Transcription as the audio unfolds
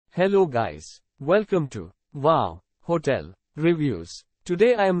Hello guys. Welcome to Wow Hotel Reviews.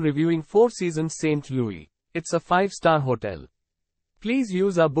 Today I am reviewing Four Seasons St. Louis. It's a 5-star hotel. Please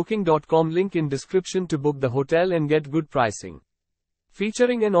use our booking.com link in description to book the hotel and get good pricing.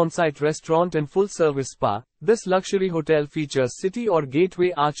 Featuring an on-site restaurant and full-service spa, this luxury hotel features city or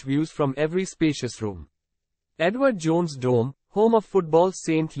gateway arch views from every spacious room. Edward Jones Dome, home of football's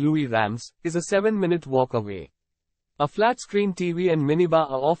St. Louis Rams, is a 7-minute walk away. A flat-screen TV and minibar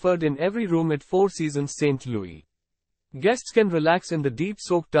are offered in every room at Four Seasons St. Louis. Guests can relax in the deep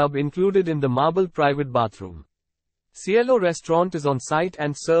soak tub included in the marble private bathroom. Cielo Restaurant is on site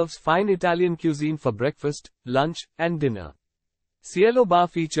and serves fine Italian cuisine for breakfast, lunch, and dinner. Cielo Bar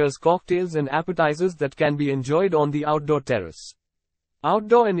features cocktails and appetizers that can be enjoyed on the outdoor terrace.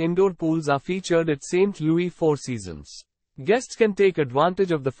 Outdoor and indoor pools are featured at St. Louis Four Seasons. Guests can take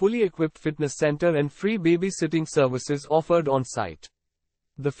advantage of the fully equipped fitness center and free babysitting services offered on site.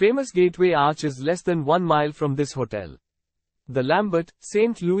 The famous Gateway Arch is less than 1 mile from this hotel. The Lambert,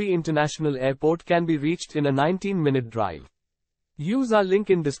 St. Louis International Airport can be reached in a 19-minute drive. Use our link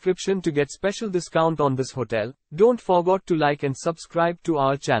in description to get special discount on this hotel. Don't forget to like and subscribe to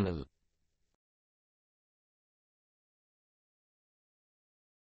our channel.